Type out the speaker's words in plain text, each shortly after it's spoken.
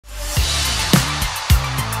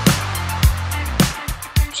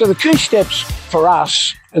So the key steps for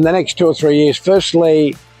us in the next 2 or 3 years,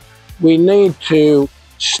 firstly, we need to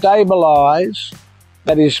stabilise,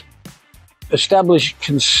 that is, establish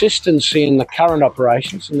consistency in the current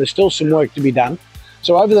operations, and there's still some work to be done.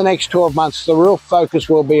 So over the next 12 months, the real focus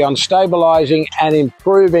will be on stabilising and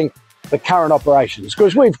improving the current operations,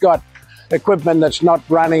 because we've got equipment that's not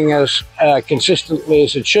running as consistently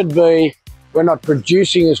as it should be. We're not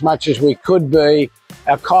producing as much as we could be.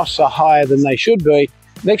 Our costs are higher than they should be.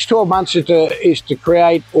 Next 12 months is to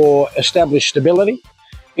create or establish stability.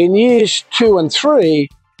 In years 2 and 3,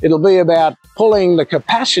 it'll be about pulling the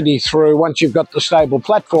capacity through once you've got the stable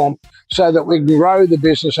platform so that we can grow the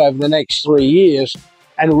business over the next 3 years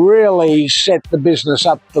and really set the business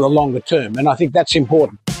up for the longer term. And I think that's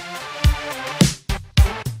important.